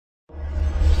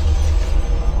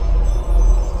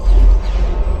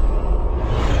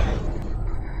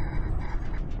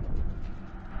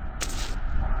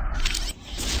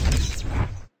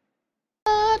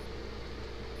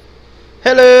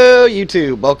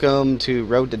YouTube? Welcome to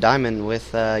Road to Diamond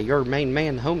with your main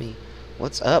man, homie.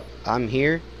 What's up? I'm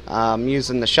here. I'm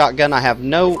using the shotgun. I have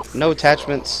no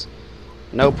attachments,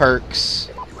 no perks.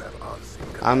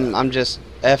 I'm just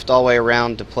effed all the way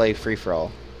around to play free for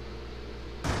all.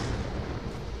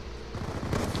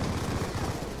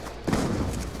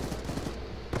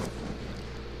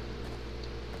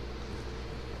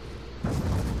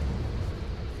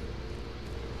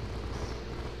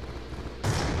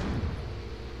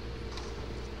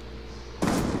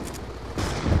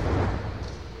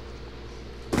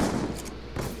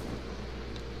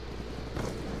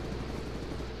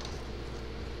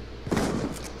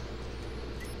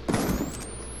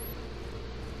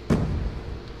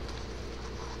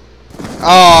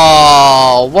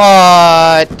 Oh,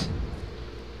 what?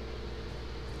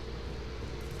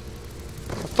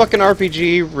 A fucking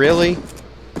RPG, really?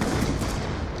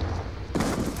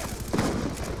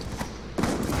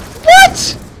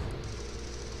 What?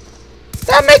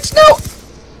 That makes no...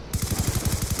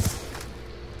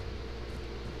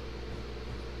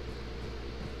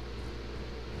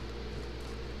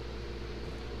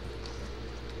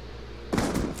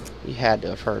 You had to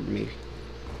have heard me.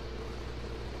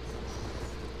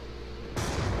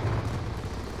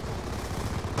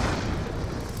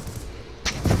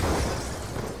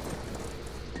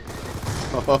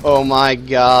 Oh my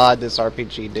god, this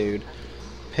RPG dude.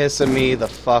 Pissing me the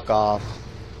fuck off.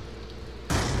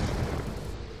 I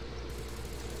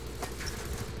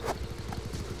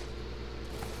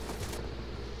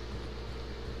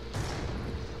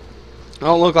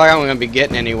don't look like I'm gonna be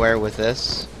getting anywhere with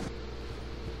this.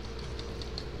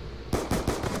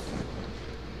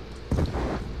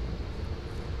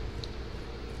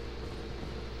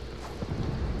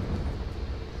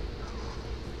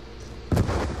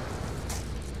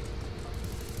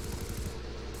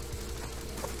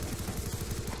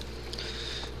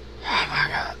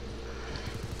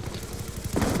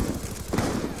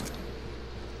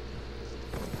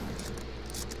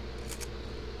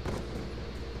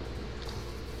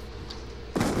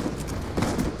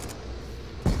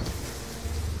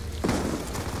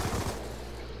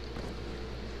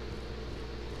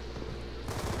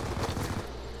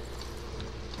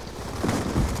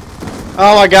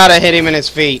 Oh my god, I hit him in his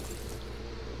feet.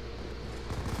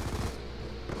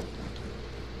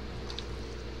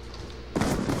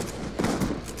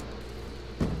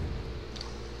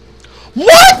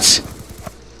 What?!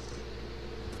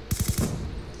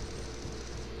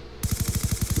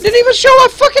 Didn't even show a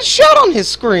fucking shot on his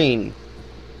screen.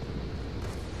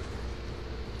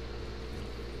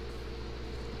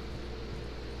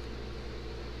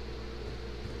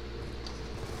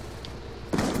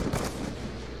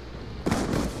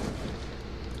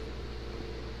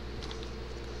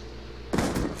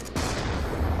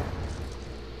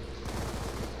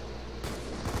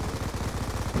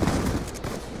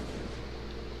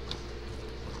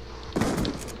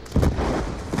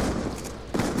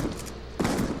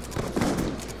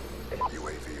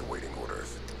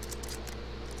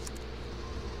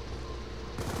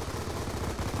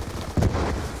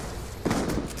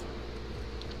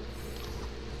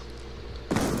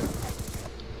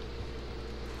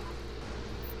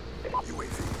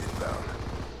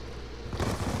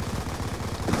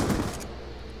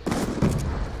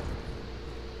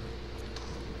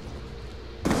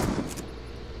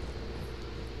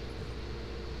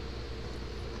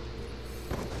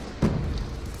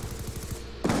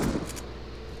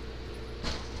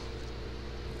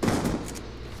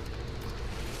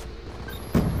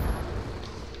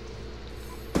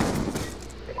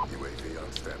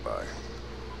 Standby.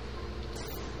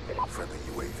 Friendly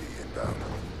UAV inbound.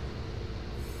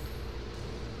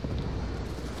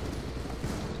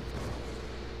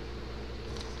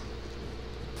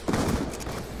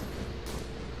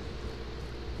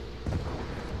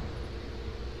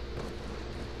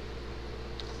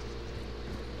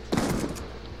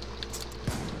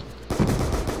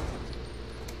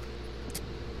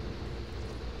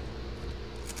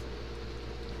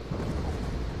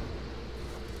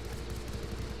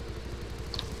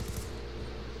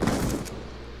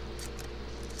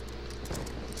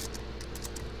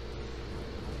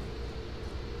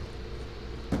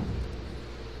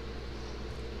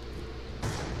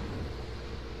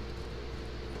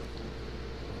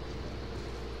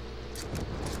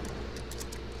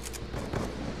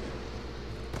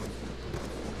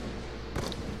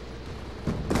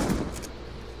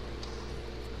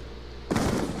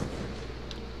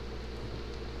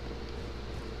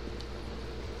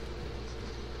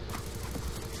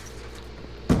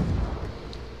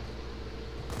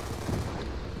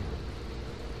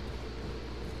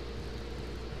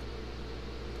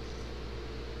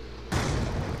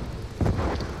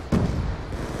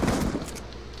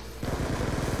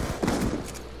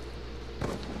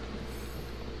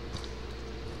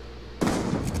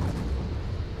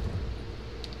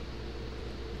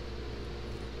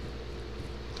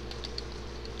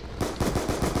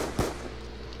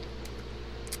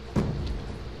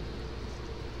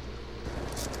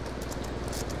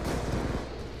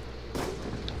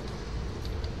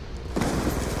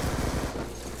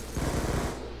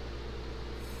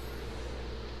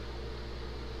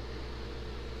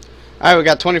 Alright, we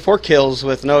got 24 kills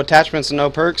with no attachments and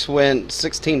no perks, went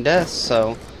 16 deaths,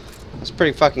 so that's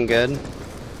pretty fucking good.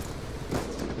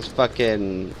 This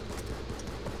fucking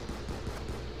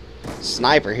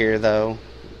sniper here, though.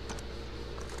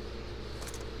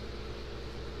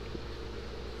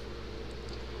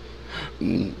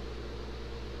 And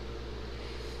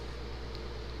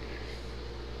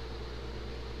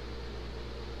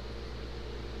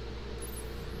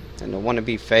a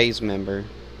wannabe phase member.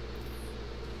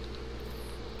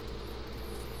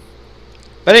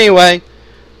 But anyway,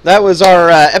 that was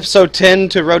our episode 10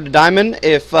 to Road to Diamond.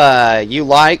 If you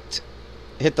liked,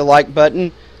 hit the like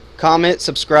button, comment,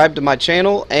 subscribe to my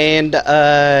channel, and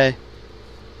that's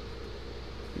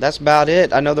about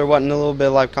it. I know there wasn't a little bit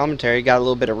of live commentary, got a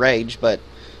little bit of rage, but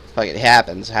fuck it,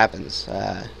 happens.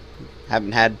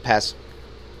 Haven't had past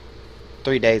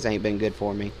 3 days, ain't been good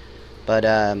for me. But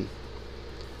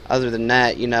other than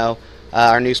that, you know,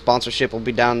 our new sponsorship will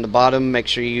be down in the bottom. Make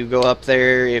sure you go up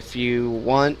there if you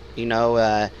want. You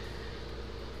know,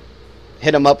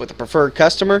 hit them up with a preferred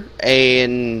customer,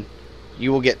 and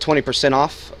you will get 20%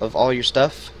 off of all your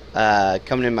stuff.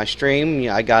 Coming in my stream, you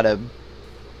know, I got a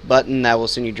button that will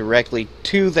send you directly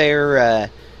to their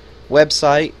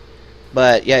website.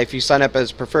 But yeah, if you sign up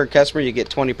as a preferred customer, you get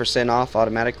 20% off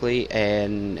automatically,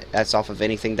 and that's off of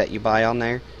anything that you buy on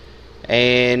there.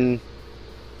 And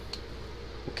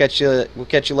we'll catch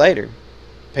you later.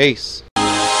 Peace.